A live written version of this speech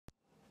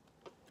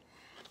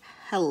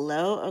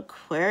Hello,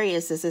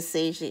 Aquarius. This is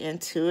Sage the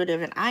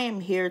Intuitive, and I am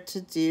here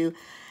to do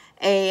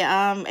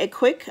a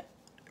quick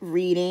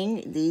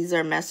reading. These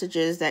are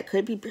messages that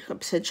could be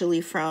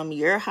potentially from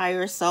your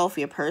higher self,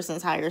 your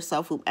person's higher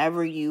self,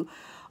 whoever you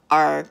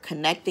are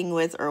connecting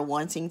with or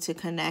wanting to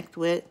connect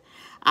with.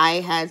 I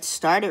had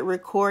started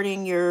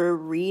recording your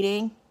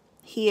reading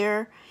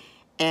here,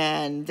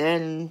 and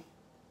then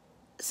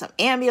some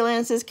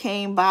ambulances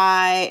came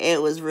by.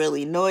 It was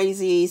really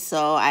noisy,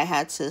 so I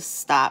had to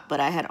stop, but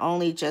I had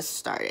only just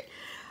started.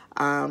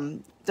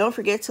 Don't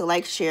forget to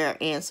like, share,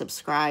 and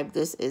subscribe.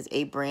 This is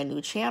a brand new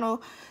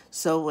channel,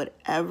 so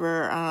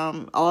whatever,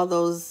 all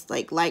those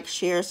like,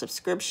 share,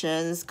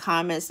 subscriptions,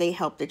 comments, they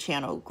help the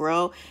channel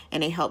grow,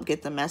 and they help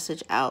get the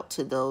message out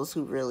to those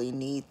who really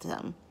need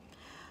them.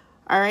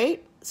 All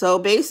right, so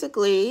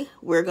basically,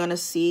 we're going to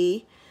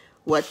see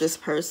what this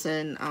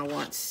person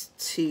wants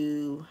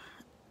to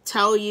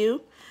tell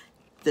you.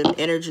 The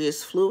energy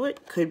is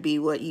fluid, could be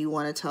what you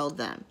want to tell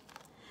them.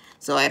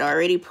 So I'd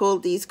already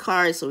pulled these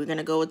cards, so we're going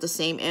to go with the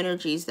same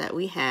energies that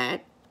we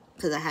had,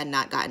 because I had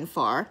not gotten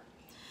far.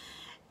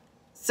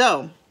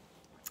 So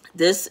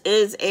this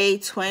is a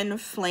twin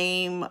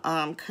flame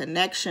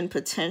connection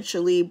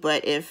potentially,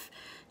 but if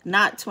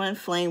not twin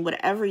flame,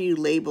 whatever you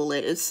label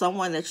it, it's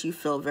someone that you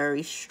feel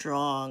very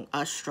strong,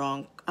 a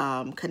strong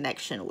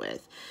connection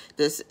with.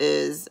 This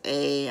is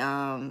a,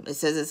 it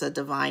says it's a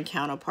divine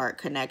counterpart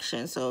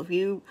connection. So if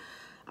you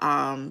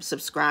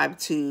subscribe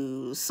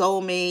to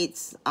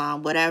soulmates,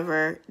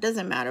 whatever, it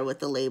doesn't matter what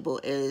the label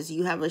is,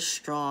 you have a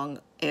strong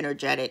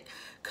energetic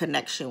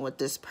connection with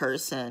this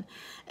person,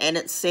 and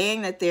it's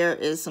saying that there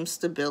is some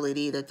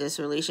stability, that this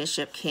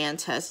relationship can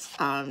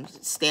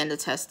stand the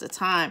test of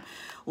time.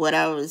 What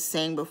I was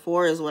saying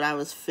before is what I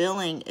was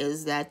feeling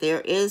is that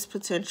there is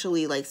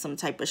potentially like some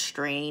type of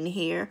strain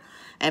here,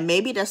 and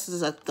maybe this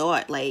is a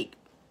thought, like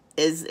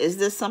is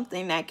this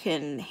something that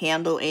can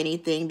handle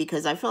anything?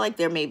 Because I feel like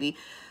there may be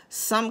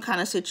some kind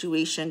of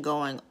situation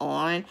going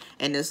on,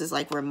 and this is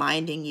like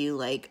reminding you,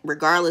 like,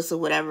 regardless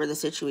of whatever the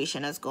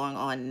situation that's going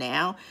on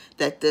now,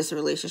 that this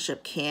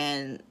relationship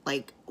can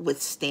like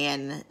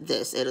withstand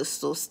this. It'll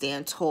still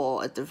stand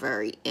tall at the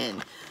very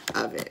end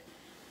of it.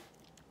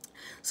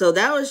 So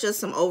that was just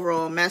some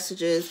overall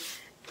messages.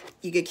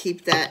 You could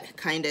keep that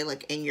kind of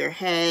like in your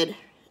head.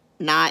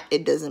 Not,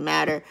 it doesn't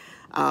matter.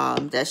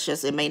 That's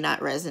just, it may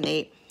not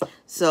resonate.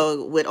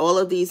 So with all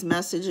of these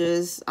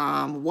messages,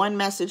 one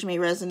message may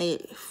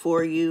resonate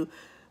for you.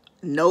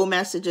 No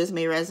messages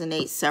may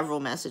resonate. Several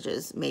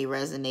messages may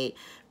resonate.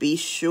 Be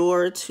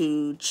sure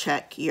to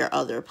check your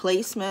other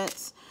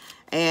placements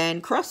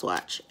and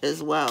cross-watch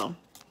as well.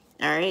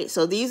 All right,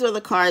 so these are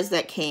the cards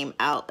that came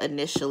out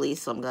initially,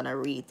 so I'm going to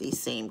read these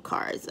same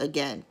cards.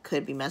 Again,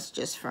 could be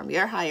messages from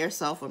your higher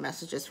self or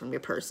messages from your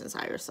person's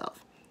higher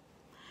self.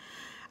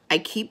 I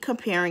keep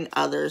comparing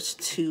others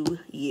to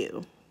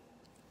you.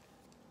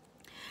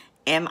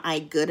 Am I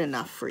good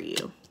enough for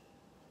you?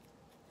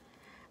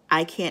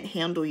 I can't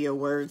handle your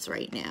words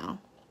right now.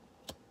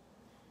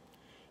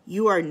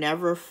 You are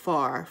never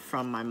far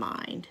from my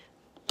mind.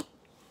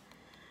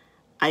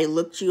 I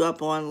looked you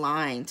up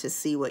online to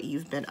see what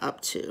you've been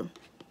up to.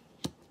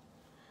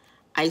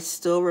 I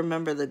still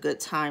remember the good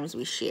times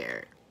we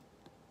shared.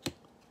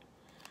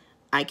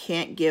 I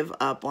can't give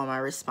up on my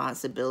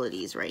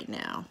responsibilities right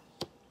now.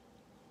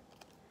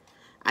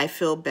 I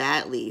feel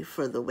badly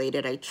for the way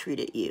that I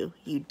treated you.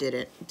 You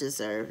didn't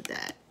deserve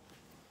that.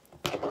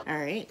 All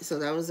right, so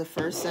that was the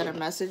first set of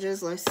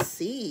messages. Let's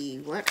see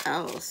what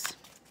else.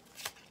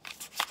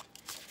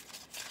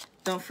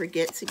 Don't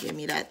forget to give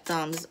me that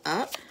thumbs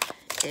up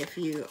if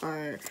you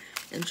are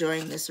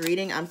enjoying this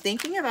reading. I'm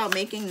thinking about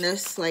making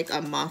this like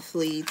a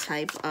monthly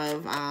type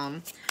of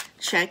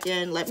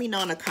check-in. Let me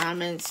know in the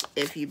comments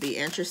if you'd be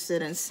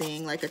interested in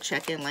seeing like a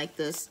check-in like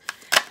this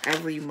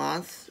every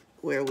month,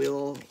 where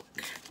we'll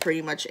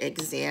pretty much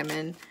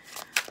examine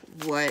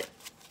what,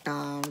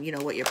 you know,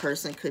 what your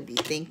person could be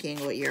thinking,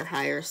 what your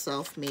higher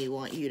self may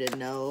want you to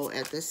know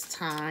at this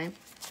time.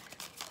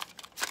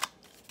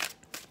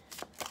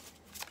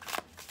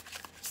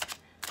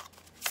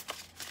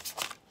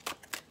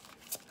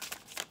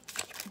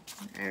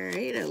 All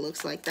right, it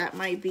looks like that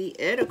might be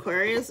it,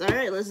 Aquarius. All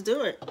right, let's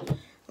do it.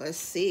 Let's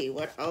see,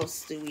 what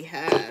else do we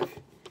have?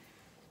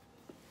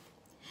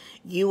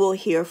 You will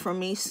hear from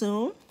me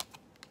soon.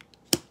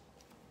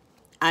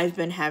 I've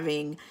been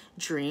having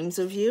dreams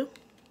of you.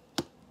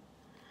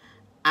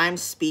 I'm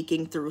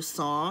speaking through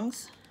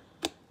songs.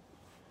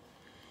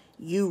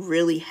 You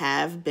really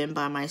have been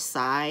by my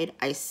side.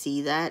 I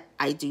see that.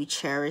 I do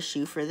cherish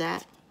you for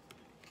that.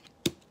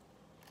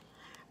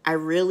 I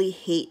really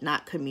hate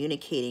not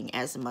communicating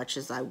as much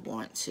as I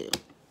want to.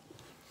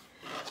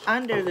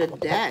 Under the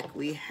deck,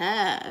 we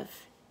have,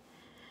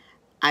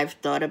 I've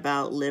thought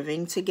about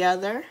living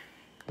together,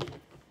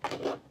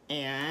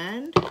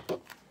 and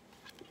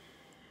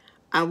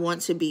I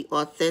want to be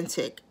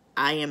authentic.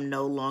 I am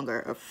no longer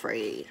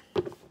afraid.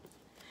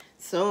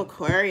 So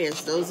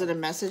Aquarius, those are the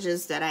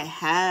messages that I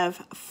have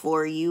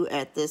for you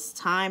at this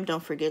time.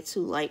 Don't forget to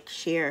like,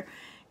 share,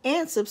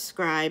 and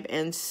subscribe,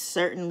 and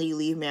certainly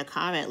leave me a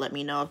comment. Let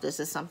me know if this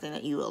is something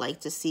that you would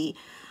like to see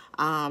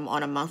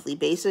on a monthly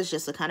basis,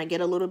 just to kind of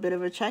get a little bit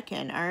of a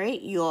check-in. All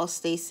right, you all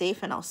stay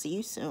safe, and I'll see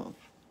you soon.